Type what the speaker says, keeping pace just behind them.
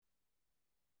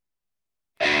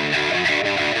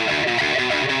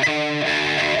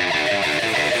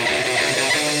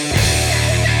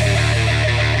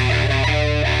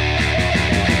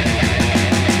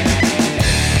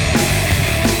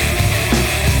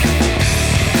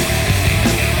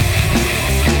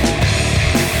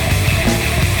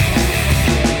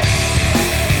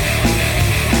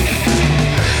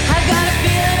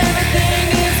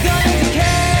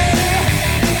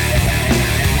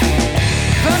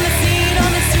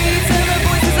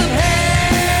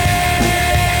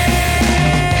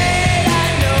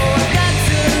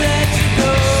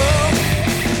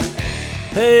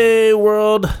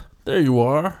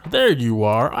are. There you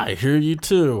are. I hear you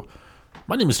too.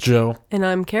 My name is Joe. And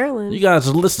I'm Carolyn. You guys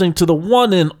are listening to the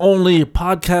one and only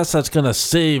podcast that's going to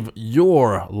save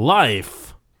your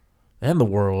life and the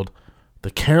world.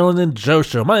 The Carolyn and Joe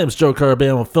Show. My name is Joe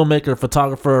Carabam. I'm a filmmaker,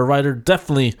 photographer, a writer.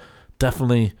 Definitely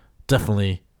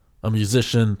a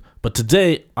musician. But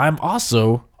today, I'm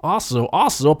also a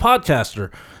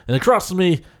podcaster. And across from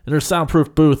me in her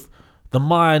soundproof booth, the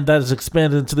mind that is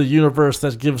expanded into the universe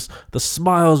that gives the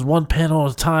smiles one panel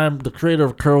at a time, the creator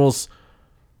of Curls,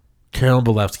 Carolyn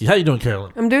Bolevsky. How you doing,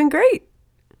 Carolyn? I'm doing great.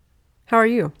 How are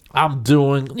you? I'm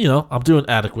doing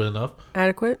adequate enough.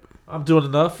 Adequate? I'm doing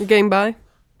enough. You're getting by?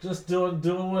 Just doing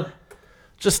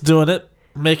it,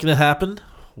 making it happen,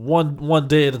 one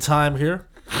day at a time here.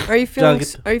 Are you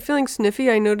feeling sniffy?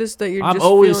 I noticed that you're I'm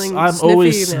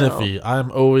always sniffy.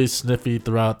 I'm always sniffy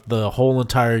throughout the whole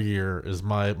entire year. Is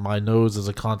my nose is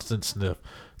a constant sniff.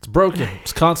 It's broken.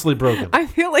 It's constantly broken. I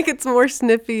feel like it's more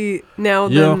sniffy now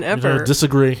than ever. I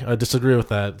disagree with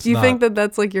that. Do you think that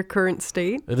that's like your current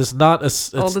state? It is not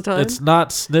all the time. It's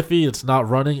not sniffy. It's not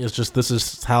running. It's just this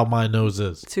is how my nose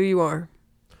is. It's who you are.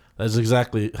 That's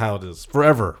exactly how it is.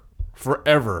 Forever.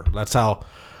 That's how.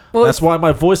 Well, that's why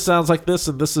my voice sounds like this,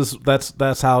 and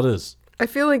that's how it is. I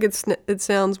feel like it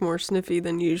sounds more sniffy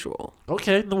than usual.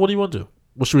 Okay, then what do you want to do?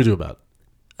 What should we do about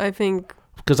it?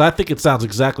 Because I think it sounds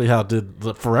exactly how it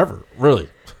did forever, really.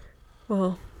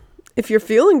 Well, if you're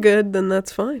feeling good, then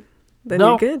that's fine. Then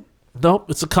you're good. No,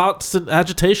 it's a constant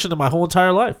agitation in my whole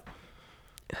entire life.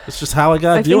 It's just how I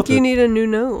gotta deal with it. I think you need a new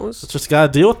nose. It's just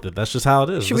gotta deal with it. That's just how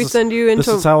it is. Should we send you into...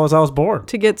 This is how I was born.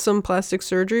 To get some plastic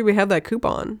surgery? We have that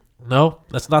coupon. No,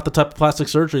 that's not the type of plastic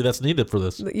surgery that's needed for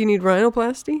this. You need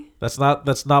rhinoplasty? That's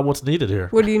not what's needed here.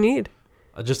 What do you need?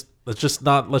 It's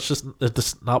not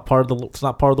part of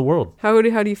the world. How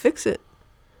do you fix it?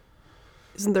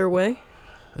 Isn't there a way?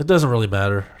 It doesn't really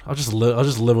matter. I'll just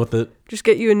live with it. Just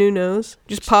get you a new nose.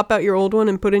 Just pop out your old one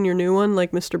and put in your new one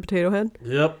like Mr. Potato Head.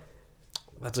 Yep.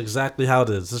 That's exactly how it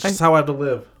is. It's just how I have to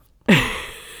live.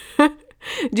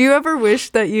 Do you ever wish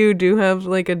that you do have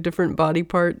like a different body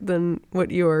part than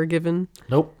what you are given?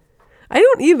 Nope. I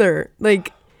don't either.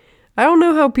 Like, I don't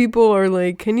know how people are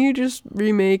like, can you just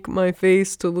remake my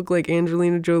face to look like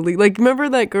Angelina Jolie? Like, remember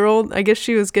that girl? I guess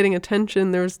she was getting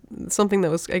attention. There was something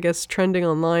that was, I guess, trending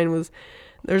online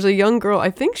there's a young girl. I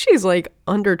think she's like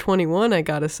under 21, I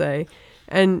gotta say.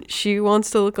 And she wants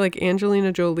to look like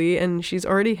Angelina Jolie, and she's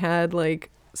already had like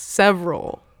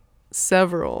several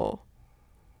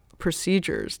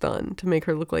procedures done to make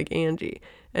her look like Angie.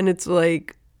 And it's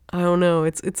like, I don't know,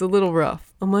 it's a little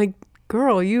rough. I'm like,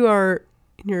 girl, I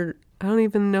don't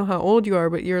even know how old you are,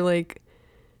 but you're like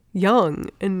young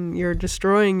and you're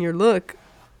destroying your look.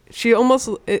 She almost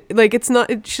she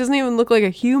doesn't even look like a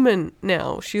human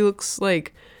now. She looks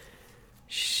like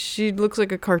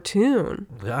a cartoon.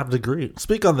 Yeah, I would agree.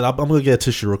 Speak on that. I'm going to get a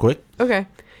tissue real quick. Okay.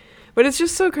 But it's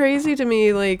just so crazy to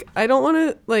me. Like, I don't want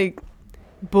to like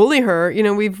bully her. You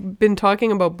know, we've been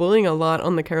talking about bullying a lot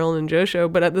on the Carolyn and Joe Show,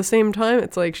 but at the same time,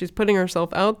 it's like she's putting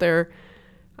herself out there.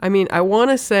 I mean, I want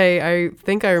to say, I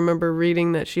think I remember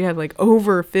reading that she had like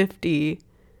over 50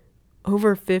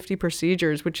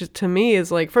 procedures, which is, to me,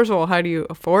 is like, first of all, how do you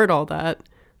afford all that?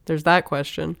 There's that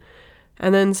question.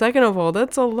 And then second of all,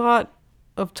 that's a lot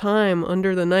of time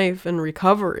under the knife and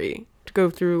recovery to go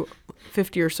through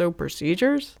 50 or so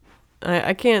procedures.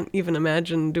 I can't even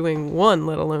imagine doing one,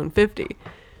 let alone 50.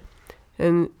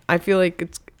 And I feel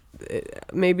like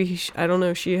I don't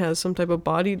know, she has some type of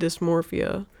body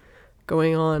dysmorphia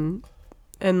going on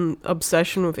and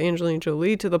obsession with Angelina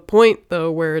Jolie, to the point,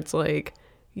 though, where it's like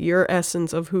your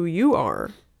essence of who you are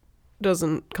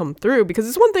doesn't come through. Because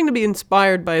it's one thing to be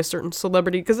inspired by a certain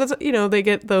celebrity, because that's, they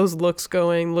get those looks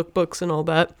going, lookbooks and all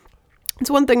that. It's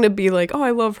one thing to be like, oh,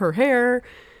 I love her hair,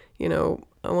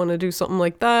 I want to do something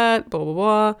like that, blah, blah,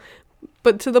 blah.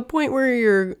 But to the point where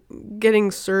you're getting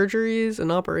surgeries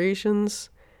and operations,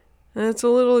 that's a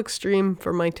little extreme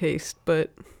for my taste,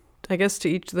 but I guess to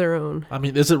each their own. I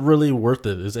mean, is it really worth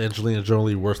it? Is Angelina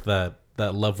Jolie worth that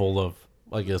level of,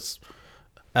 I guess,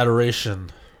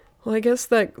 adoration? Well, I guess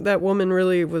that woman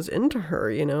really was into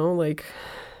her, like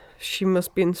she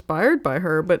must be inspired by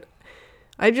her, but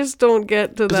I just don't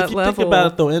get to that level. If you think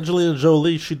about it, though, Angelina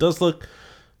Jolie, she does look...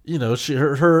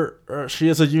 she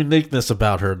has a uniqueness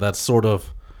about her that's sort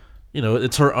of,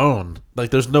 it's her own. Like,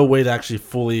 there's no way to actually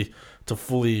fully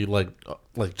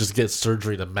like just get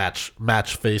surgery to match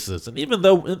faces. And even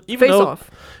though in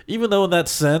that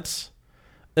sense,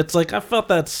 it's like I felt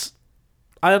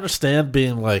I understand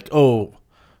being like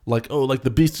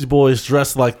the Beastie Boys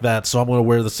dress like that, so I'm going to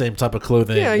wear the same type of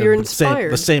clothing. Yeah, you're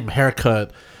inspired. The same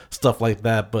haircut, stuff like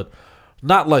that. But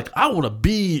Not like I want to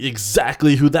be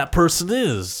exactly who that person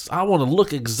is. I want to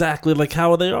look exactly like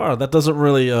how they are. That doesn't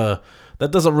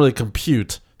really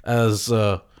compute as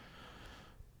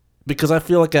because I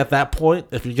feel like at that point,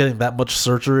 if you're getting that much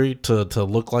surgery to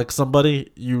look like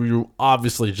somebody, you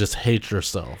obviously just hate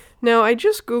yourself. Now, I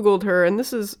just Googled her, and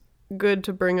this is good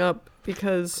to bring up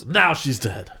because... Now she's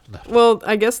dead. No. Well,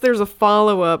 I guess there's a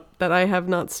follow-up that I have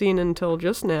not seen until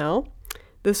just now.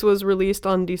 This was released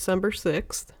on December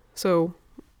 6th, so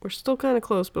we're still kind of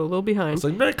close, but a little behind. It's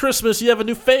like, Merry Christmas, you have a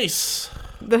new face.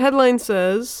 The headline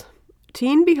says,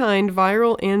 teen behind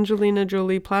viral Angelina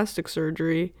Jolie plastic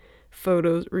surgery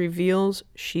photos reveals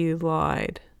she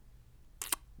lied.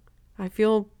 I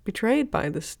feel betrayed by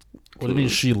this teen. What do you mean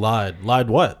she lied? Lied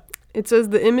what? It says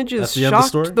the images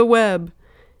shocked the web.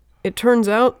 It turns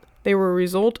out they were a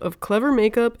result of clever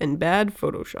makeup and bad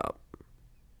Photoshop.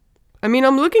 I mean,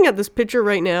 I'm looking at this picture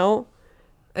right now.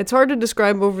 It's hard to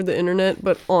describe over the internet,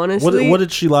 but honestly... What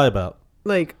did she lie about?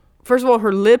 Like, first of all,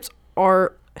 her lips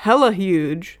are hella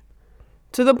huge.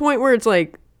 To the point where it's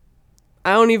like...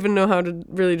 I don't even know how to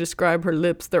really describe her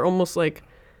lips. They're almost like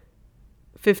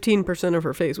 15% of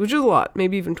her face, which is a lot.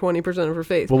 Maybe even 20% of her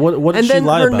face. But what did she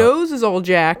lie about? And then her nose is all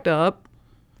jacked up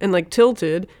and like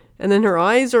tilted. And then her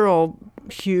eyes are all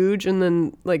huge and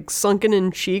then like sunken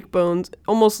in cheekbones.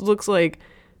 Almost looks like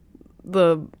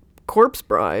the Corpse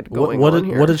Bride going on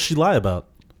here. What did she lie about?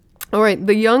 All right.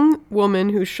 The young woman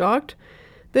who shocked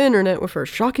the internet with her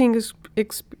shocking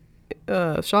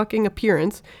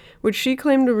appearance, which she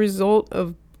claimed a result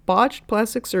of botched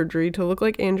plastic surgery to look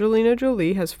like Angelina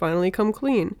Jolie, has finally come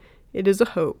clean. It is a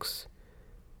hoax.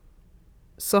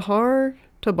 Sahar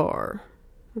Tabar,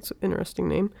 that's an interesting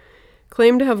name,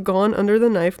 claimed to have gone under the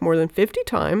knife more than 50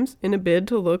 times in a bid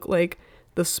to look like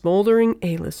the smoldering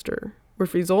A-lister,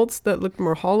 with results that looked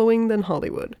more hollowing than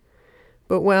Hollywood.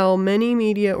 But while many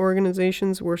media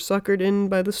organizations were suckered in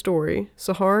by the story,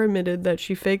 Sahar admitted that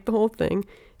she faked the whole thing,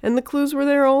 and the clues were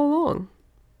there all along.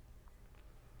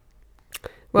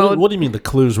 Well, what do you mean the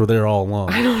clues were there all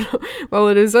along? I don't know. While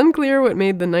it is unclear what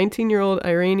made the 19-year-old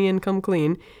Iranian come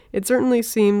clean, it certainly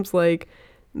seems like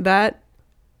that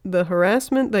the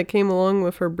harassment that came along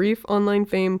with her brief online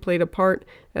fame played a part,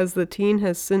 as the teen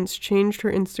has since changed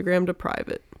her Instagram to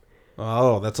private.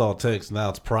 Oh, that's all it takes. Now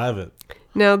it's private.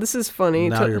 Now, this is funny.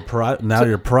 Now you're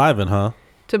private, huh?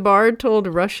 Tabar told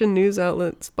Russian news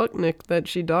outlet Sputnik that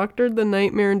she doctored the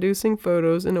nightmare-inducing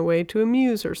photos in a way to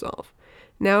amuse herself.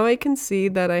 Now I can see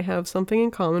that I have something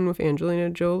in common with Angelina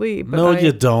Jolie, but no,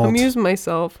 you don't. Amuse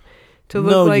myself to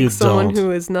look like someone who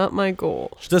is not my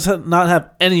goal. She does not have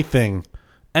anything,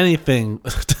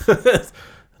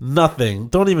 nothing.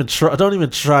 Don't even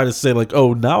try to say like,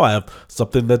 oh, now I have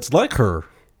something that's like her.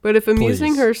 But if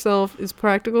amusing herself is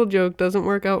practical joke doesn't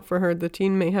work out for her, the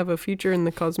teen may have a future in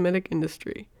the cosmetic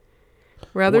industry.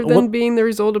 Rather than being the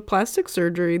result of plastic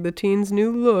surgery, the teen's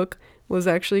new look was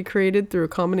actually created through a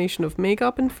combination of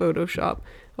makeup and Photoshop,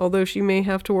 although she may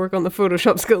have to work on the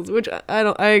Photoshop skills, which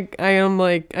I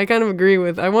kind of agree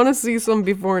with. I want to see some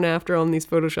before and after on these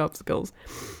Photoshop skills.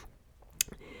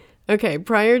 Okay,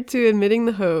 prior to admitting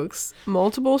the hoax,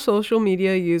 multiple social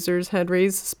media users had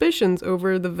raised suspicions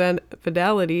over the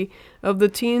fidelity of the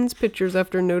teen's pictures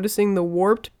after noticing the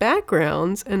warped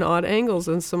backgrounds and odd angles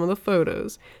in some of the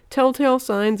photos. Telltale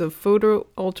signs of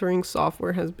photo-altering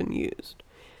software has been used.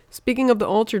 Speaking of the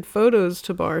altered photos,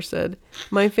 Tabar said,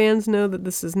 "My fans know that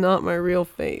this is not my real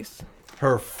face."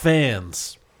 Her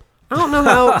fans. I don't know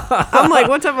how. I'm like,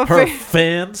 what type of her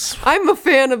fans? I'm a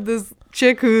fan of this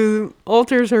chick who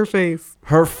alters her face.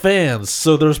 Her fans.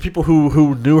 So there's people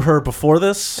who knew her before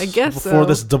this? I guess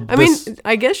before so.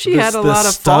 I guess she had a lot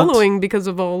of following because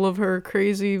of all of her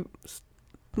crazy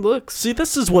looks. See,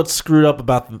 this is what's screwed up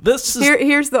about this.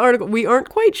 Here's the article. We aren't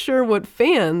quite sure what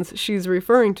fans she's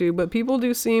referring to, but people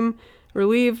do seem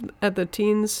relieved at the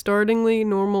teen's startlingly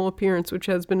normal appearance, which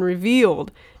has been revealed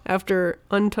after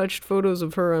untouched photos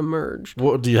of her emerged.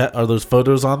 What are those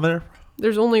photos on there?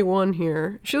 There's only one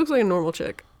here. She looks like a normal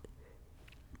chick.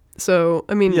 So,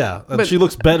 I mean... Yeah, and she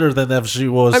looks better than if she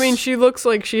was... I mean, she looks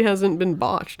like she hasn't been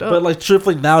botched up. But, like,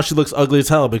 truthfully, now she looks ugly as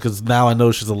hell because now I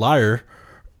know she's a liar.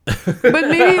 But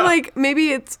maybe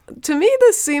it's... To me,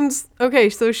 this seems... Okay,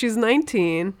 so she's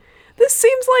 19. This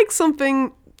seems like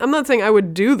something... I'm not saying I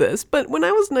would do this, but when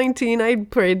I was 19, I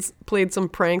played some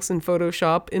pranks in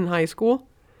Photoshop in high school.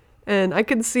 And I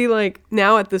could see, like,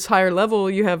 now at this higher level,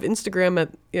 you have Instagram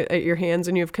at your hands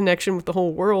and you have connection with the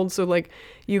whole world. So, like,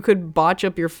 you could botch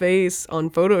up your face on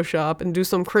Photoshop and do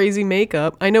some crazy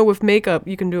makeup. I know with makeup,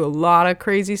 you can do a lot of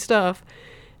crazy stuff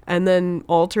and then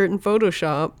alter it in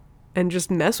Photoshop and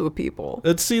just mess with people.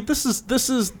 And see, this is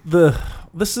the...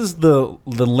 this is the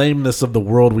lameness of the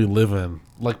world we live in.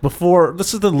 Like before,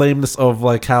 this is the lameness of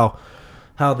like how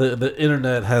the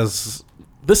internet has.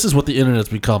 This is what the internet's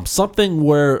become. Something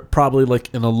where probably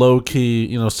like in a low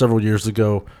key, several years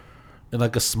ago, in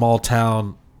like a small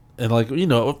town, and like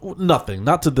nothing,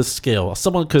 not to this scale.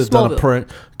 Someone could have done a prank,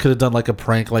 like a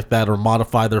prank like that, or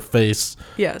modify their face,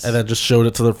 yes, and then just showed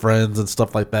it to their friends and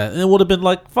stuff like that, and it would have been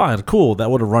like fine, cool.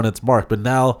 That would have run its mark. But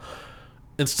now,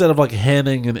 instead of like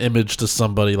handing an image to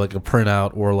somebody like a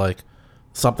printout or like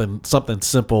something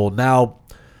simple, now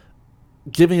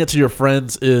giving it to your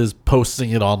friends is posting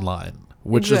it online.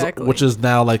 Which is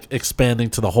now like expanding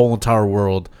to the whole entire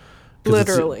world.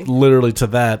 Literally to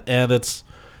that, and it's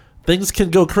things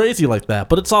can go crazy like that.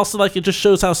 But it's also like it just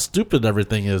shows how stupid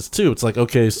everything is too. It's like,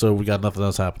 okay, so we got nothing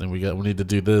else happening. We need to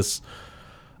do this.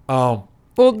 Well,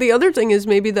 the other thing is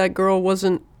maybe that girl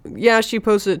wasn't. Yeah, she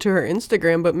posted it to her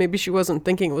Instagram, but maybe she wasn't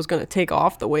thinking it was going to take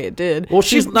off the way it did. Well,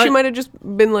 she might have just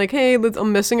been like, "Hey,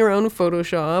 I'm messing around with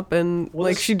Photoshop," and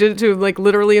she did it to like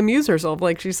literally amuse herself,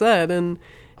 like she said, and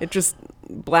it just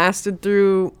blasted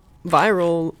through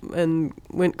viral and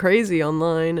went crazy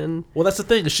online. And well, that's the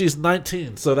thing. She's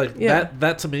 19, so like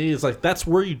that to me is like that's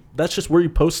just where you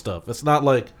post stuff. It's not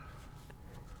like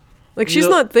she's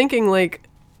not thinking like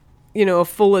a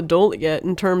full adult yet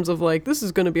in terms of like this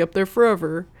is going to be up there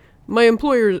forever. My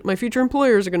future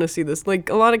employers are going to see this. Like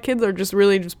a lot of kids are just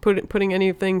really just putting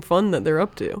anything fun that they're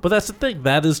up to. But that's the thing.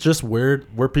 That is just where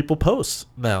people post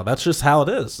now. That's just how it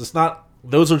is. It's not.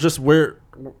 Those are just where.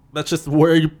 That's just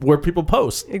where people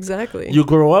post. Exactly. You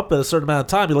grow up at a certain amount of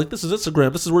time. You're like, this is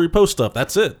Instagram. This is where you post stuff.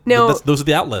 That's it. Now, those are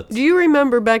the outlets. Do you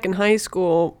remember back in high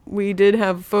school, we did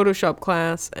have a Photoshop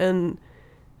class, and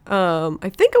I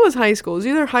think it was high school. It was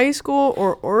either high school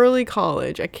or early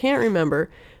college. I can't remember,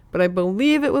 but I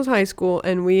believe it was high school,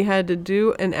 and we had to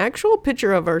do an actual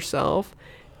picture of ourselves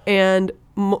and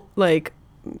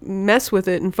mess with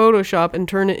it in Photoshop and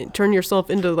turn yourself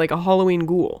into like a Halloween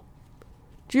ghoul.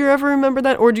 Do you ever remember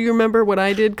that? Or do you remember what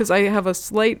I did? Because I have a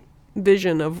slight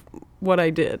vision of what I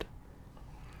did.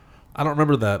 I don't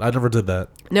remember that. I never did that.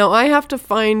 Now, I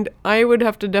would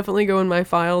have to definitely go in my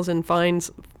files and find,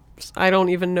 I don't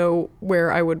even know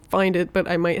where I would find it, but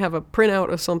I might have a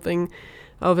printout of something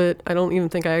of it. I don't even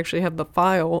think I actually have the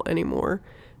file anymore.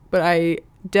 But I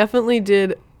definitely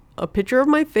did a picture of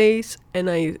my face,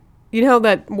 and you know how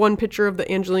that one picture of the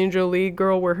Angelina Jolie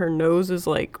girl where her nose is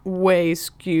like way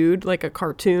skewed, like a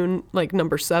cartoon, like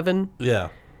number 7? Yeah.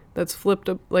 That's flipped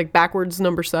up, like backwards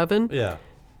number 7? Yeah.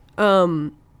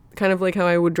 Kind of like how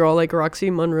I would draw like Roxy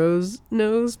Monroe's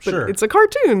nose. But sure. It's a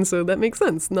cartoon, so that makes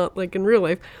sense, not like in real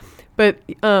life. But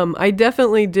I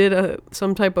definitely did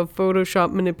some type of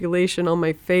Photoshop manipulation on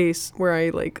my face where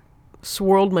I like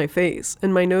swirled my face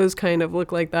and my nose kind of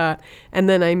looked like that, and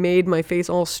then I made my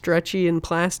face all stretchy and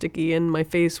plasticky, and my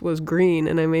face was green,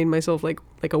 and I made myself like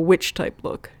a witch type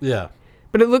look. Yeah,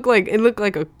 but it looked like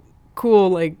a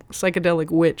cool like psychedelic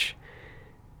witch,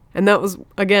 and that was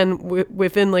again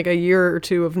within like a year or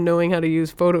two of knowing how to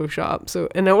use Photoshop. So,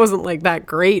 and it wasn't like that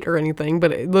great or anything,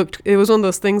 but it was one of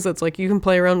those things that's like you can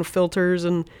play around with filters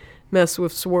and mess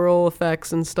with swirl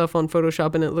effects and stuff on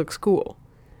Photoshop, and it looks cool.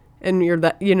 And you're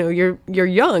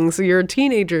young, so you're a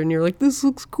teenager, and you're like, this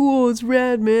looks cool, it's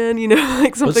rad, man,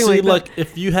 like something like that. Like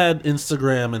if you had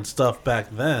Instagram and stuff back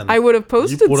then, I would have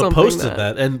posted something. You would have posted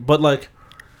that, but like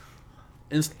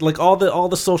all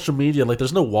the social media, like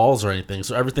there's no walls or anything,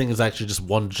 so everything is actually just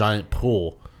one giant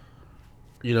pool.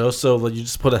 So like, you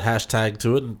just put a hashtag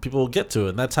to it and people will get to it,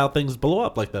 and that's how things blow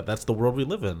up like that. That's the world we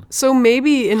live in. So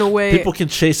maybe in a way, people can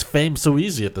chase fame so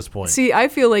easy at this point. See, I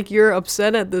feel like you're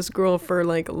upset at this girl for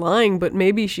like lying, but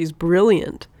maybe she's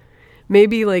brilliant.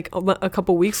 Maybe like a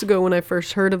couple weeks ago when I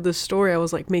first heard of this story, I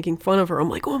was like making fun of her. I'm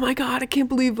like, oh my God, I can't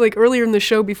believe, like earlier in the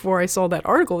show before I saw that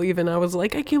article even, I was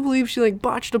like, I can't believe she like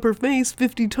botched up her face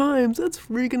 50 times. That's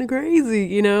freaking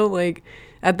crazy, like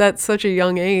at that such a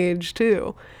young age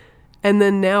too. And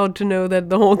then now to know that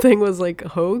the whole thing was like a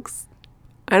hoax,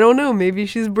 I don't know. Maybe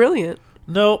she's brilliant.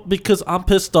 No, because I'm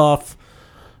pissed off.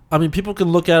 I mean, people can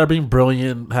look at her being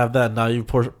brilliant, have that naive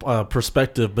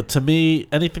perspective, but to me,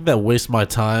 anything that wastes my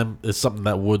time is something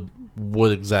that would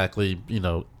exactly,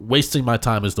 wasting my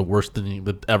time is the worst thing you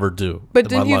could ever do. But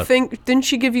didn't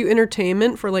she give you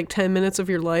entertainment for like 10 minutes of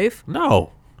your life?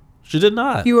 No, she did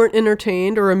not. You weren't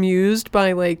entertained or amused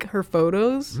by like her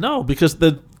photos? No, because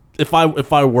if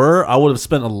I were, I would have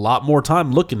spent a lot more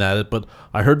time looking at it, but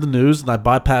I heard the news and I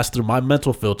bypassed through my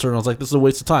mental filter, and I was like, this is a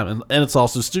waste of time, and it's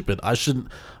also stupid. I should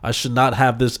not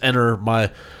have this enter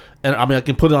And I mean, I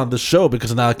can put it on this show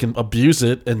because now I can abuse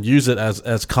it and use it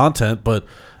as content. But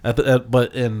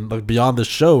but in like beyond this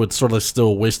show, it's sort of still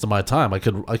a waste of my time. I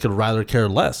could rather care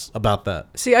less about that.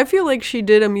 See, I feel like she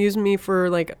did amuse me for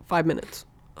like 5 minutes.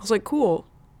 I was like, cool.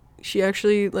 She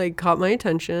actually like caught my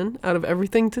attention out of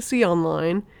everything to see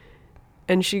online.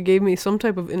 And she gave me some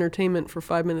type of entertainment for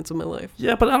 5 minutes of my life.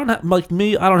 Yeah, but I don't have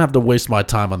I don't have to waste my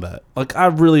time on that. Like I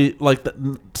really like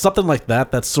something like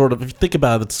that. That's sort of, if you think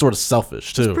about it, it's sort of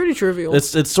selfish too. It's pretty trivial.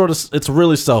 It's it's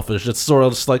really selfish. It's sort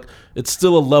of just like, it's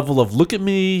still a level of look at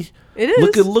me. It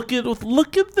is. Look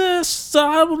at this.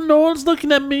 No one's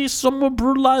looking at me. Someone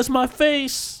brutalized my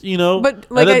face. You know.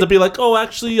 But like, and then to be like, oh,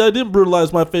 actually, I didn't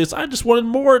brutalize my face. I just wanted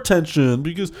more attention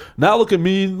because now look at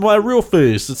me, my real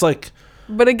face. It's like.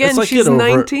 But again, like, she's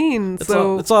 19,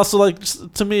 so... It's also like,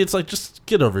 to me, it's like, just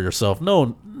get over yourself.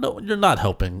 No, you're not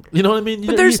helping. You know what I mean?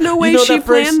 But there's no way she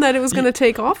planned that it was going to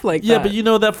take off like that. Yeah, but you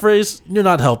know that phrase, you're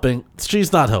not helping.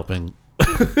 She's not helping.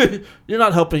 You're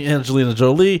not helping Angelina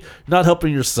Jolie. You're not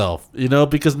helping yourself, you know?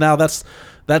 Because now that's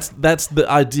the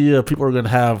idea people are going to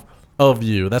have of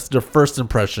you. That's their first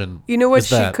impression. You know what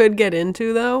she could get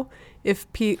into, though? If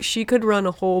she could run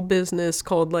a whole business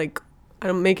called, like...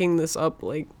 I'm making this up,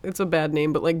 like, it's a bad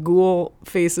name, but like Ghoul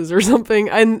Faces or something,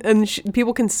 and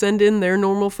people can send in their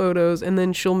normal photos, and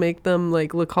then she'll make them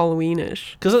like look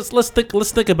Halloweenish. Because let's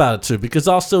think about it too. Because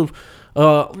also,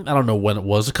 I don't know when it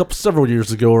was, several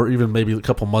years ago, or even maybe a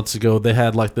couple months ago, they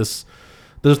had like this.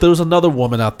 There was another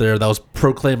woman out there that was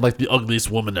proclaimed like the ugliest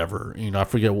woman ever. You know, I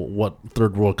forget what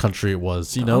third world country it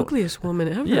was. You know, ugliest woman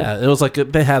ever. Yeah, it was like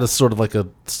they had a sort of like a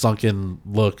sunken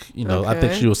look. You know, I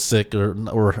think she was sick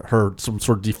or her some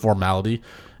sort of deformality,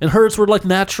 and hers were like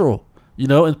natural. You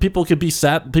know, and people could be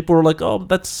sad. People were like, "Oh,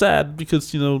 that's sad,"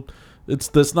 because you know,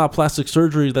 that's not plastic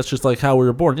surgery. That's just like how we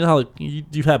were born. You know how like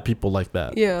you have people like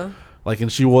that. Yeah. Like,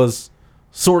 and she was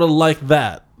sort of like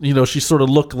that. You know, she sort of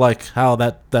looked like how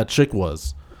that chick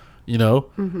was, you know?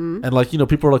 Mm-hmm. And, like, you know,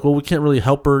 people are like, well, we can't really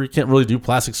help her. You can't really do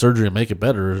plastic surgery and make it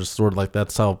better. It's sort of like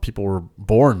that's how people were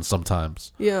born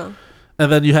sometimes. Yeah.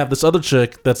 And then you have this other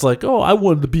chick that's like, oh, I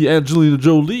wanted to be Angelina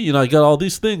Jolie, and I got all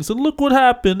these things, and look what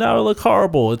happened. Now I look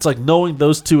horrible. It's like knowing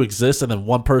those two exist, and then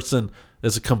one person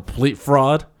is a complete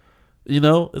fraud, you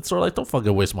know? It's sort of like, don't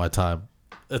fucking waste my time.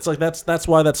 It's like that's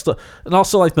why that's stuff. And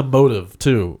also, like, the motive,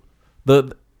 too.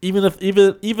 Even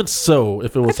so,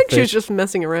 if it was, I think fake, she was just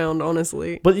messing around,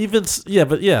 honestly. But if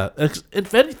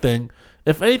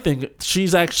anything,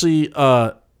 she's actually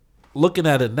looking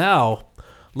at it now.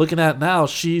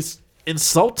 She's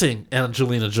insulting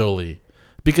Angelina Jolie,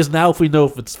 because now if we know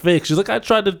if it's fake, she's like, I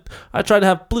tried to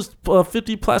have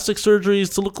 50 plastic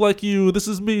surgeries to look like you. This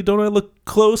is me. Don't I look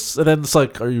close? And then it's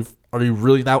like, are you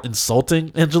really now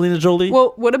insulting Angelina Jolie?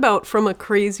 Well, what about from a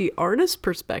crazy artist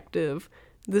perspective?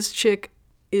 This chick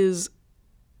is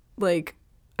like,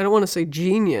 I don't want to say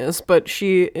genius, but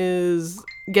she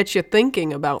gets you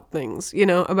thinking about things, you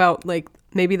know, about like,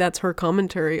 maybe that's her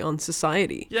commentary on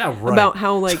society. Yeah, right. About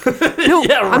how like, no,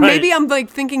 yeah, right. Maybe I'm like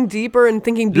thinking deeper and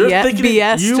thinking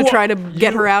BS to try to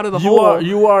get her out of the hole.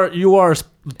 You are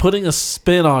putting a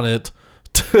spin on it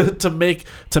to make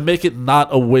it not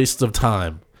a waste of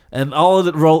time. And that's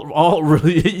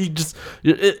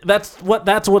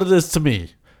what it is to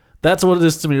me. That's what it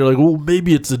is to me. You're like, well,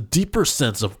 maybe it's a deeper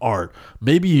sense of art.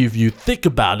 Maybe if you think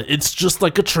about it, it's just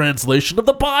like a translation of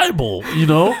the Bible, you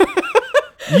know?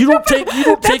 You don't take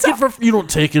it for face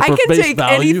value. I can take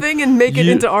anything and make it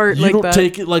into art like that. You don't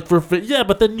take it like for yeah,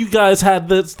 but then you guys had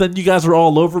this. Then you guys were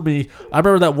all over me. I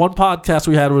remember that one podcast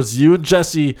we had was you and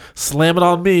Jesse slamming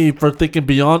on me for thinking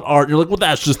beyond art. You're like, well,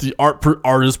 that's just the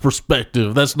artist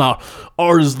perspective. That's not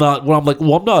art. Is not. Well, I'm like,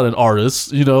 well, I'm not an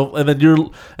artist, you know. And then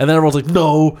everyone's like,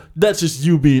 no, that's just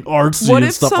you being artsy. What and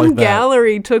if stuff some like that.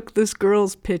 gallery took this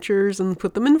girl's pictures and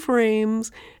put them in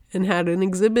frames and had an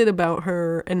exhibit about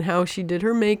her and how she did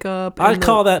her makeup? And I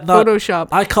call that not Photoshop.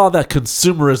 I call that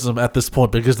consumerism at this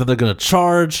point, because then they're going to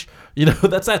charge. You know,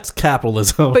 that's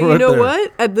capitalism. But right you know there.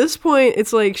 what? At this point,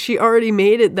 it's like she already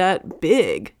made it that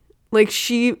big. Like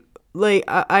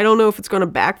I don't know if it's going to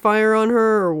backfire on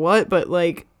her or what, but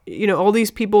like, you know, all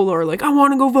these people are like, I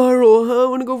want to go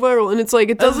viral. And it's like,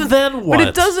 it doesn't, and then what? But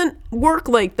it doesn't work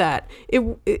like that.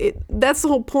 That's the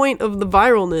whole point of the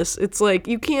viralness. It's like,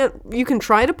 you can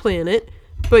try to plan it,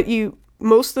 but you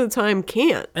most of the time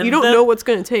can't. And you don't know what's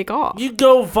going to take off. You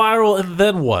go viral, and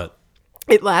then what?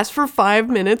 It lasts for 5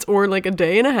 minutes or like a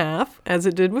day and a half, as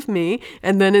it did with me,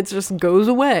 and then it just goes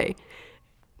away.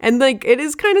 And like, it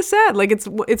is kind of sad. Like, it's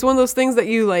one of those things that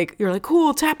you're like, cool,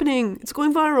 it's happening, it's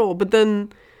going viral. But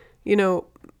then, you know,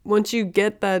 once you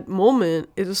get that moment,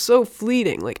 it is so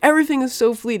fleeting. Like, everything is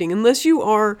so fleeting. Unless you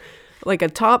are like a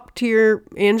top tier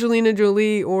Angelina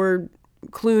Jolie or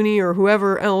Clooney or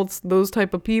whoever else, those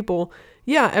type of people,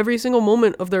 yeah, every single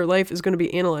moment of their life is going to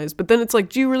be analyzed. But then it's like,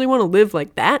 do you really want to live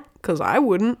like that? Because I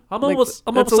wouldn't. I'm Like, almost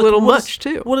that's a like, little what much is-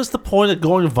 too. What is the point of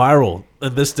going viral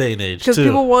in this day and age? Because too?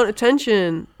 people want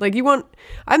attention. Like you want,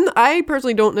 I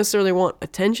personally don't necessarily want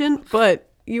attention, but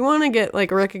you want to get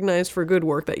like recognized for good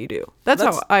work that you do. That's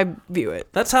how I view it.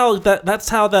 That's how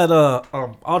that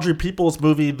Audrey Peoples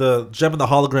movie, The Gem and the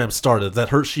Hologram, started.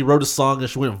 She wrote a song and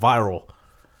she went viral.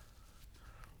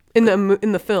 In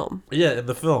the film. Yeah, in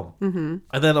the film. Mm-hmm.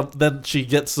 And then she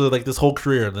gets like this whole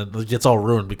career, and then it gets all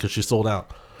ruined because she's sold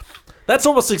out. That's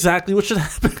almost exactly what should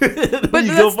happen. But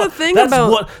that's the thing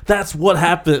about... That's what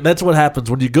happened. That's what happens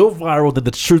when you go viral. Then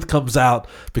the truth comes out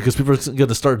because people are going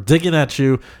to start digging at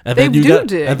you, and then you have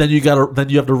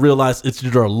to realize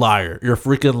you're a liar. You're a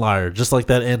freaking liar, just like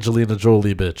that Angelina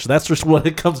Jolie bitch. That's just what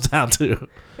it comes down to.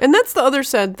 And that's the other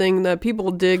sad thing, that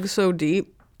people dig so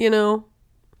deep. You know,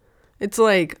 it's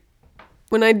like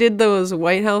when I did those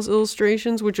White House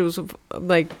illustrations, which was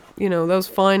like, you know, that was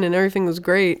fine and everything was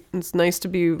great. It's nice to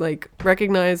be like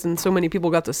recognized and so many people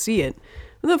got to see it.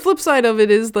 And the flip side of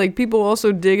it is like people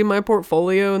also dig in my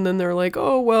portfolio and then they're like,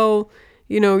 oh, well,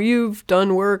 you know, you've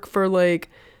done work for like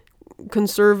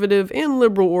conservative and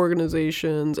liberal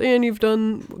organizations and you've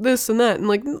done this and that. And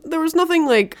like, there was nothing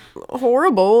like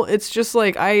horrible. It's just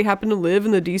like, I happen to live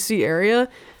in the DC area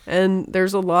and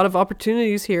there's a lot of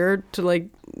opportunities here to like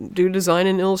do design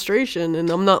and illustration, and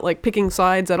I'm not like picking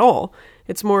sides at all.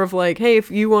 It's more of like, hey,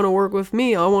 if you want to work with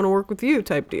me, I want to work with you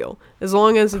type deal. As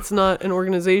long as it's not an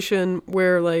organization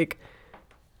where like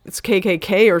it's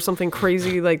KKK or something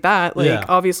crazy like that. Like, yeah.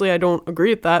 Obviously I don't agree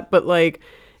with that, but like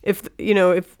if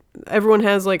everyone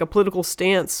has like a political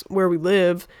stance where we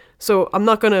live, so I'm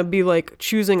not going to be like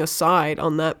choosing a side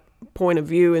on that point of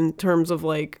view in terms of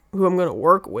like who I'm going to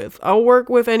work with. I'll work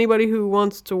with anybody who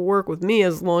wants to work with me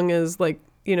as long as like,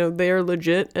 you know, they're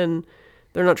legit and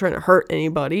they're not trying to hurt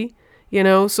anybody, you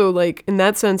know? So like in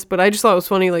that sense, but I just thought it was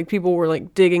funny, like people were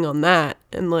like digging on that,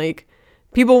 and like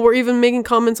people were even making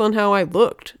comments on how I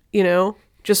looked, you know,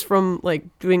 just from like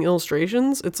doing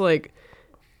illustrations. It's like,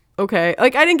 okay,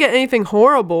 like I didn't get anything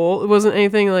horrible. It wasn't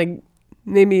anything like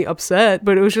made me upset,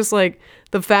 but it was just like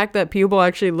the fact that people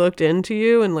actually looked into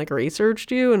you and like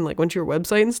researched you and like went to your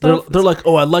website and stuff. They're like,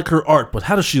 oh, I like her art, but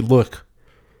how does she look?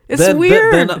 It's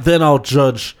weird. Then I'll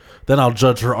judge her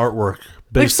artwork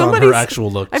based on her actual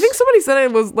looks. I think somebody said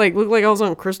it was like looked like I was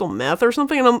on crystal meth or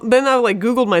something, and then I like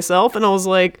Googled myself and I was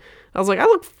like I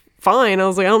look fine. I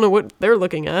was like, I don't know what they're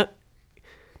looking at.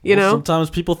 You know, sometimes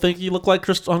people think you look like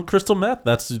on crystal meth.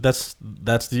 That's the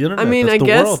internet. I mean, that's I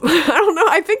guess world. I don't know.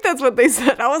 I think that's what they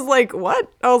said. I was like,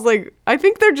 what? I was like, I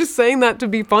think they're just saying that to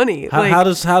be funny. How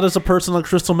does a person on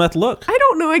crystal meth look? I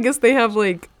don't know. I guess they have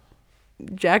like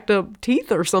jacked up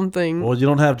teeth or something. Well, you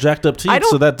don't have jacked up teeth,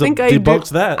 so that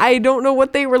debunks that. I don't know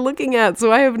what they were looking at,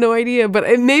 so I have no idea. But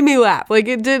it made me laugh. Like,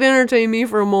 it did entertain me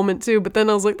for a moment too. But then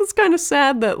I was like, that's kind of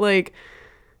sad that like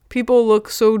people look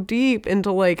so deep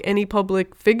into like any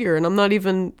public figure, and I'm not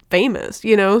even famous,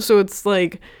 you know? So it's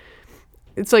like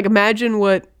imagine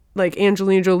what like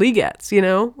Angelina Jolie gets, you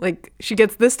know? Like she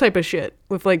gets this type of shit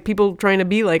with like people trying to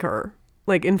be like her,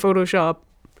 like in Photoshop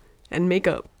and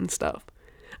makeup and stuff.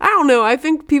 I don't know. I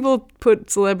think people put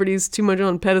celebrities too much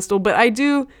on a pedestal, but I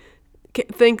do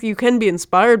think you can be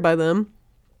inspired by them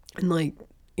and like,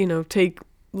 you know, take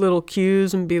little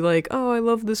cues and be like, oh, I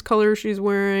love this color she's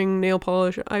wearing, nail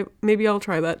polish. Maybe I'll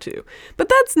try that too. But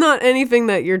that's not anything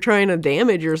that you're trying to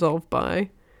damage yourself by.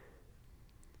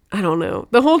 I don't know.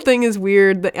 The whole thing is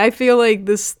weird. I feel like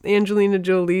this Angelina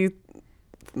Jolie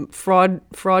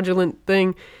fraudulent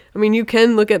thing, I mean, you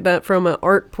can look at that from an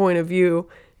art point of view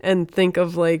and think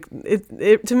of like,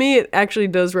 it to me, it actually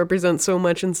does represent so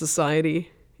much in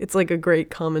society. It's like a great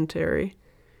commentary.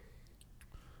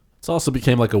 It also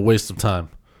became like a waste of time.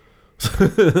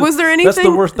 Was there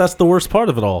anything? That's the worst part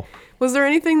of it all. Was there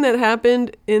anything that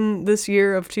happened in this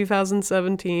year of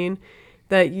 2017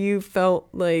 that you felt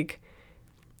like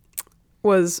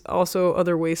was also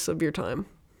other wastes of your time?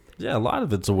 Yeah, a lot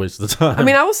of it's a waste of time. I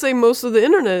mean, I will say most of the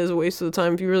internet is a waste of the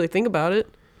time if you really think about it.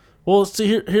 Well,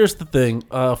 see, here's the thing.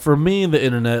 For me, the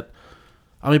internet,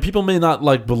 I mean, people may not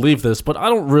like believe this, but I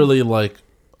don't really like.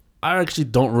 I actually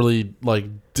don't really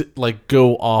like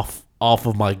go off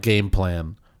of my game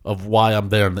plan of why I'm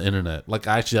there on the internet. Like,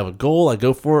 I actually have a goal, I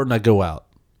go for it, and I go out.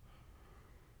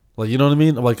 Like, you know what I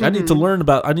mean? Like, I need to learn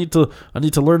about. I need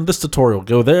to learn this tutorial.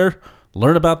 Go there,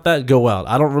 learn about that, go out.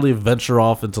 I don't really venture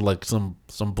off into like some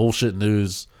bullshit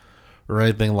news or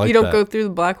anything like that. You don't go through the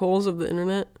black holes of the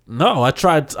internet? No, I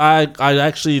tried. I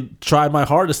actually tried my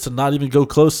hardest to not even go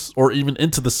close or even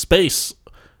into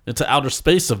outer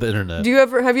space of the internet.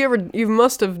 You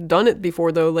must have done it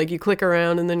before though, like you click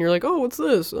around and then you're like, oh, what's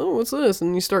this? Oh, what's this?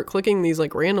 And you start clicking these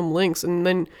like random links, and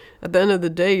then at the end of the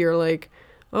day you're like,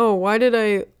 oh, why did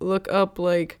I look up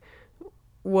like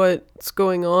what's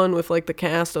going on with like the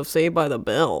cast of Saved by the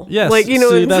Bell? Yes. Like,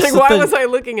 See, that's like, the why thing. was I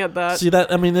looking at that? See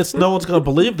that? I mean, no one's gonna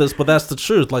believe this, but that's the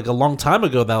truth. Like a long time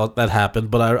ago that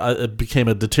happened, but it became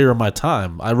a deter of my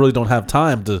time. I really don't have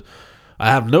time to. I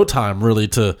have no time really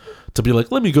to be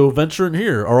like, let me go venture in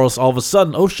here, or else all of a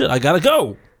sudden, oh shit, I gotta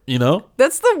go. You know?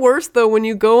 That's the worst though, when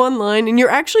you go online and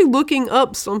you're actually looking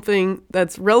up something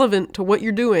that's relevant to what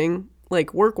you're doing,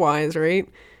 like work-wise, right?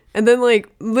 And then like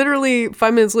literally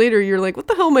 5 minutes later, you're like, what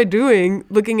the hell am I doing?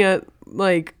 Looking at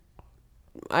like,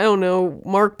 I don't know,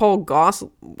 Mark Paul Goss.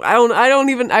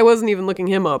 I wasn't even looking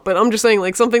him up, but I'm just saying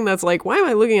like something that's like, why am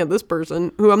I looking at this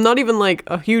person who I'm not even like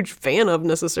a huge fan of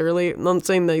necessarily? I'm not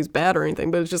saying that he's bad or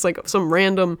anything, but it's just like some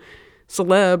random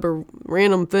celeb or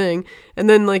random thing. And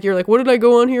then like, you're like, what did I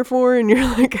go on here for? And you're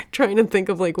like trying to think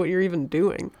of like what you're even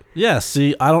doing. Yeah.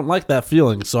 See, I don't like that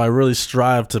feeling. So I really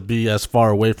strive to be as far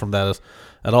away from that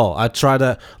at all. I try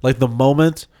to, like, the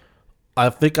moment, I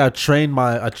think I trained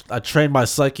my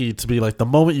psyche to be like, the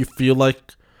moment you feel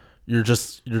like you're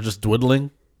just dwindling,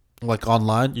 like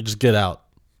online, you just get out.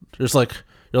 You're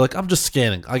like, I'm just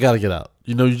scanning. I gotta get out.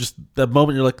 You know, that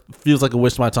moment you're like, feels like a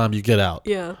waste of my time. You get out.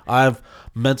 Yeah. I've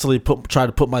mentally tried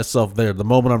to put myself there. The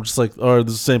moment I'm just like, oh,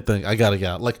 this is the same thing. I gotta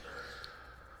get out. Like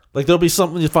there'll be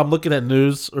something, if I'm looking at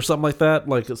news or something like that,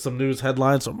 like some news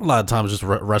headlines. A lot of times just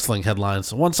wrestling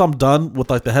headlines. Once I'm done with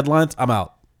like the headlines, I'm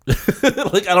out.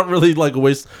 Like I don't really like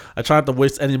waste. I try not to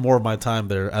waste any more of my time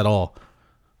there at all.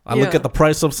 I look at the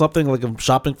price of something, like I'm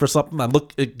shopping for something. I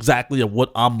look exactly at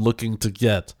what I'm looking to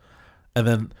get, and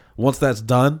then once that's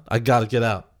done, I gotta get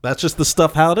out. That's just the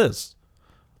stuff how it is.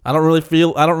 I don't really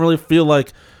feel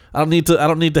like I don't need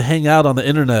to hang out on the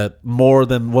internet more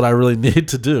than what I really need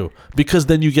to do, because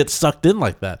then you get sucked in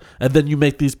like that, and then you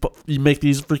make these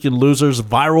freaking losers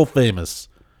viral famous.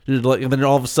 You're like, and then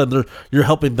all of a sudden you're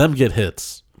helping them get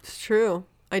hits. It's true.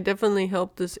 I definitely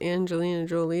helped this Angelina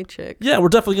Jolie chick. Yeah, we're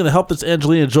definitely going to help this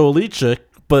Angelina Jolie chick,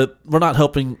 but we're not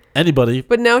helping anybody.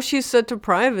 But now she's set to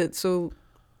private, so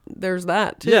there's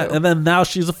that too. Yeah, and then now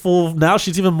she's now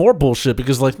she's even more bullshit,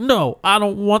 because like, no, I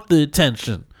don't want the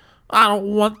attention. I don't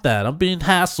want that. I'm being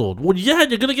hassled. Well, yeah,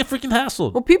 you're going to get freaking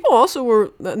hassled. Well, people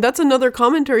also that's another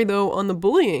commentary though on the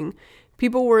bullying.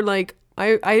 People were like,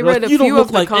 I read a few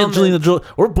of the comments. Angelina Jolie.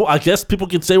 I guess people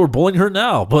can say we're bullying her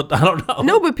now, but I don't know.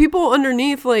 No, but people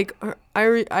underneath, like,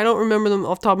 I don't remember them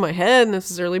off the top of my head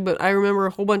necessarily, but I remember a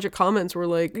whole bunch of comments were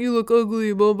like, you look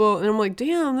ugly, blah, blah. And I'm like,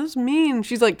 damn, that's mean.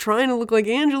 She's like trying to look like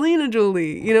Angelina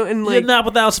Jolie, you know? And like, yeah,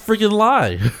 but that was a freaking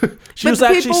lie. She was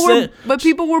actually saying. But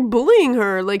people were bullying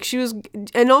her. Like, she was.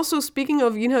 And also, speaking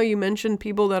of, you know, you mentioned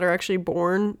people that are actually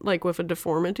born, like, with a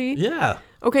deformity. Yeah.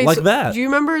 Okay, like so that. Do you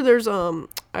remember there's,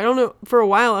 I don't know, for a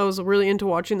while I was really into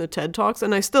watching the TED Talks,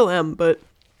 and I still am, but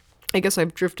I guess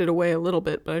I've drifted away a little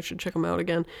bit, but I should check them out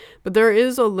again. But there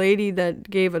is a lady that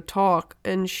gave a talk,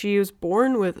 and she was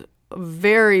born with a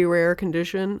very rare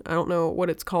condition. I don't know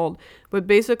what it's called, but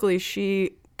basically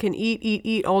she can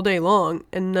eat all day long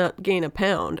and not gain a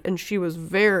pound, and she was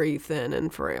very thin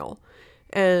and frail.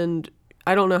 And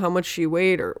I don't know how much she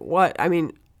weighed or what. I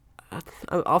mean,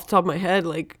 off the top of my head,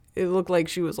 like, it looked like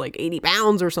she was like 80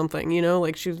 pounds or something, you know,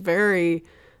 like she was very,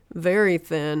 very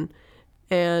thin.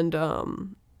 And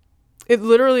it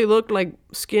literally looked like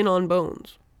skin on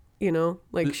bones, you know,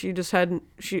 like she just hadn't,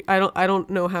 I don't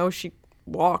know how she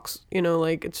walks, you know,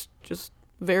 like it's just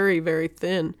very, very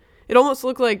thin. It almost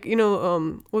looked like, you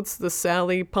know, what's the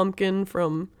Sally Pumpkin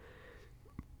from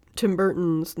Tim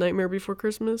Burton's Nightmare Before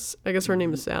Christmas? I guess her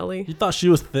name is Sally. You thought she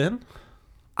was thin?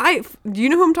 Do you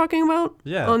know who I'm talking about?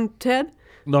 Yeah. On TED?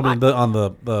 No, I mean on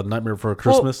the Nightmare Before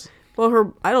Christmas.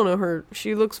 Well, I don't know,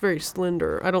 she looks very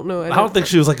slender. I don't know. I don't think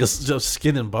she was like just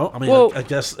skin and bone. I mean, well, I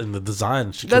guess in the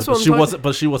design she wasn't,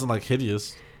 but she wasn't like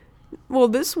hideous. Well,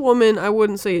 this woman I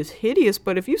wouldn't say is hideous,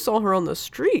 but if you saw her on the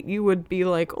street, you would be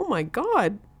like, "Oh my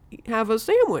God, have a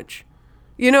sandwich,"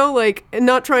 you know, like, and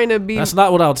not trying to be. That's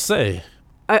not what I would say.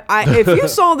 If you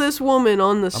saw this woman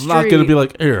on the street... I'm not going to be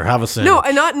like, here, have a sandwich. No,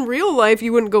 and not in real life,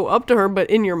 you wouldn't go up to her, but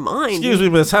in your mind... Excuse me,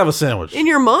 let's have a sandwich. In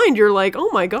your mind, you're like, oh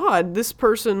my God, this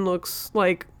person looks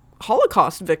like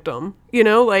Holocaust victim, you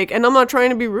know? Like, and I'm not trying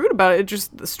to be rude about it,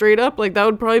 just straight up, like, that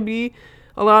would probably be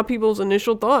a lot of people's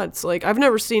initial thoughts. Like, I've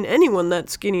never seen anyone that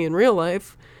skinny in real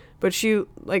life, but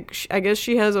I guess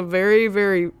she has a very,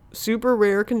 very super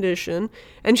rare condition.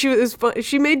 And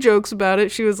she made jokes about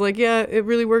it. She was like, yeah, it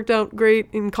really worked out great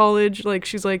in college. Like,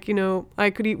 she's like, I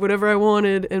could eat whatever I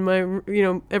wanted,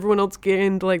 and everyone else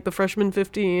gained, like, the freshman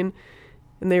 15,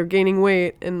 and they were gaining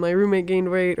weight, and my roommate gained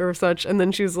weight or such. And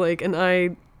then she's like, and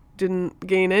I didn't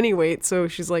gain any weight, so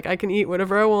she's like, I can eat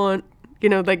whatever I want.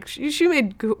 Like, she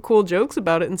made cool jokes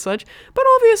about it and such, but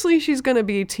obviously she's gonna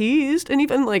be teased and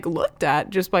even, like, looked at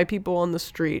just by people on the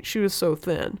street. She was so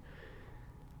thin.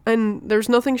 And there's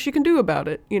nothing she can do about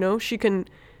it, She can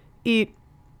eat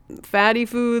fatty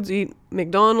foods, eat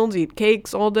McDonald's, eat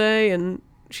cakes all day, and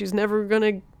she's never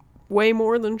gonna weigh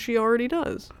more than she already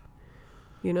does,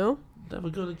 Never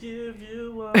gonna give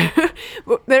you up.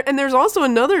 And there's also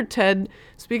another TED,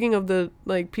 speaking of the,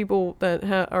 like, people that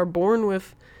are born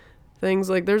with things,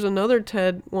 like, there's another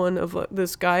TED one of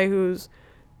this guy who's,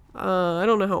 I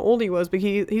don't know how old he was, but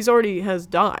he's already has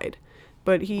died.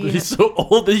 But he's so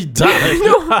old that he died.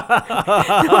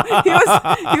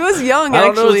 he was young, actually. I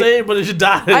don't know his age, but he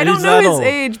died. I don't know his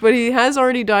age, but he has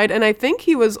already died. And I think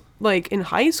he was, like, in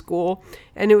high school,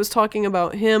 and it was talking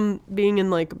about him being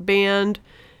in, like, band,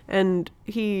 and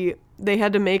they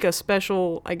had to make a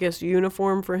special, I guess,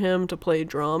 uniform for him to play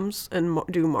drums and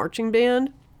do marching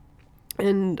band.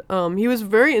 And he was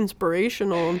very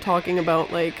inspirational in talking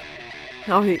about, like,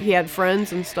 how he had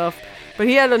friends and stuff. But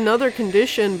he had another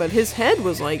condition, but his head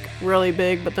was, like, really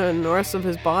big, but then the rest of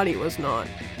his body was not.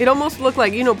 It almost looked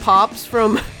like, Pops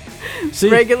from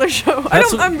regular show.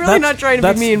 I'm really not trying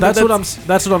to be mean, but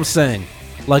that's what I'm saying.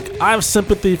 Like, I have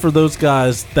sympathy for those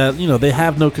guys that, they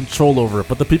have no control over it.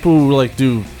 But the people who, like,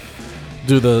 do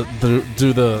the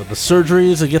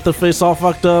surgeries and get their face all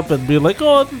fucked up and be like,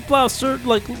 oh, blah,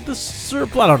 like this, I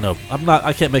don't know.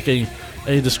 I can't make any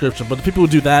description. But the people who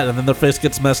do that and then their face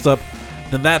gets messed up,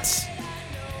 then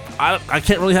I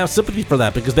can't really have sympathy for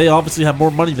that, because they obviously have more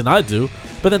money than I do.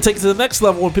 But then take it to the next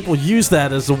level when people use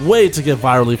that as a way to get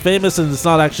virally famous and it's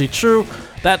not actually true.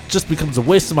 That just becomes a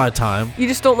waste of my time. You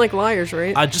just don't like liars,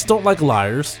 right? I just don't like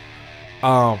liars.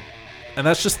 And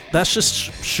that's just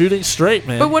shooting straight,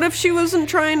 man. But what if she wasn't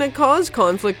trying to cause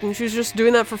conflict and she was just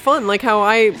doing that for fun? Like how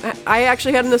I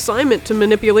actually had an assignment to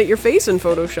manipulate your face in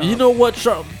Photoshop. You know what?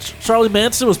 Charlie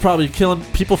Manson was probably killing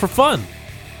people for fun.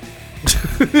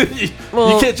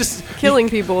 Well, you can't just killing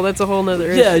people. That's a whole nother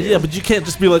issue. Yeah, but you can't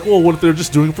just be like, well, what if they're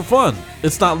just doing it for fun?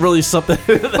 It's not really something.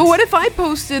 But what if I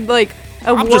posted like a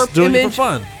I'm warp just doing image? It for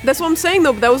fun. That's what I'm saying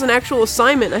though. But that was an actual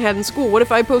assignment I had in school. What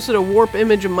if I posted a warp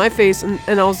image of my face and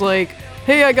I was like,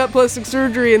 hey, I got plastic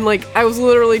surgery, and like I was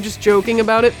literally just joking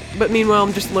about it, but meanwhile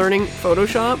I'm just learning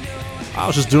Photoshop. I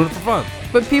was just doing it for fun.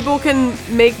 But people can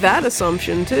make that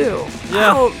assumption too.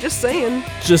 Yeah. Oh, just saying.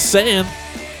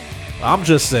 I'm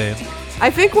just saying. I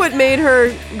think what made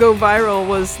her go viral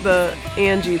was the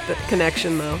Angie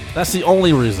connection, though. That's the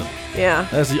only reason. Yeah.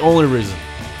 That's the only reason.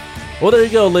 Well, there you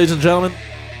go, ladies and gentlemen.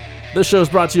 This show is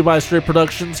brought to you by Stray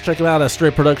Productions. Check them out at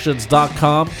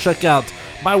strayproductions.com. Check out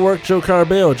my work, Joe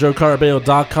Carabeo,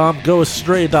 joecarabeo.com.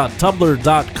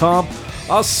 Goastray.tumblr.com.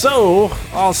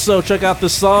 Also, check out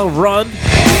this song, Run.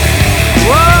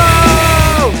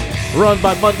 Whoa! Run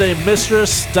by Monday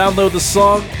Mistress. Download the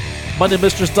song.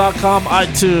 MondayMistress.com,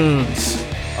 iTunes,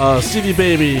 CD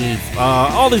Baby,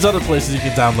 all these other places you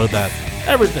can download that.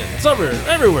 Everything. It's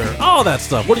everywhere. All that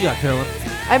stuff. What do you got, Carolyn?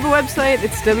 I have a website.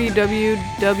 It's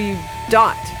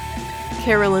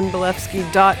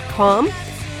www.carolynbalefsky.com.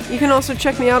 You can also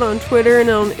check me out on Twitter and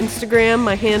on Instagram.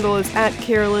 My handle is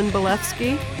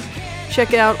 @CarolynBalefsky.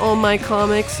 Check out all my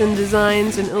comics and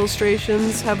designs and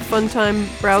illustrations. Have a fun time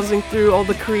browsing through all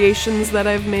the creations that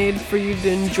I've made for you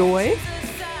to enjoy.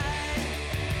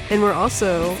 And we're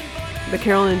also, The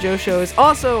Carolyn and Joe Show is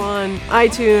also on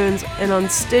iTunes and on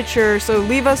Stitcher. So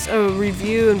leave us a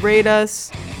review and rate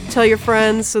us. Tell your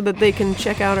friends so that they can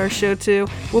check out our show too.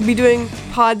 We'll be doing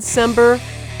Podscember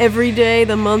every day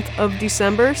the month of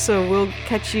December. So we'll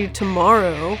catch you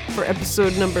tomorrow for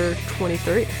episode number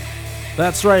 23.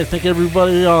 That's right. Thank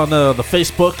everybody on the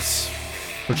Facebooks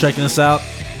for checking us out.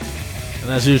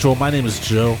 And as usual, my name is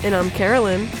Joe. And I'm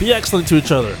Carolyn. Be excellent to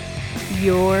each other.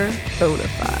 You're bona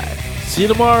fide. See you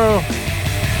tomorrow.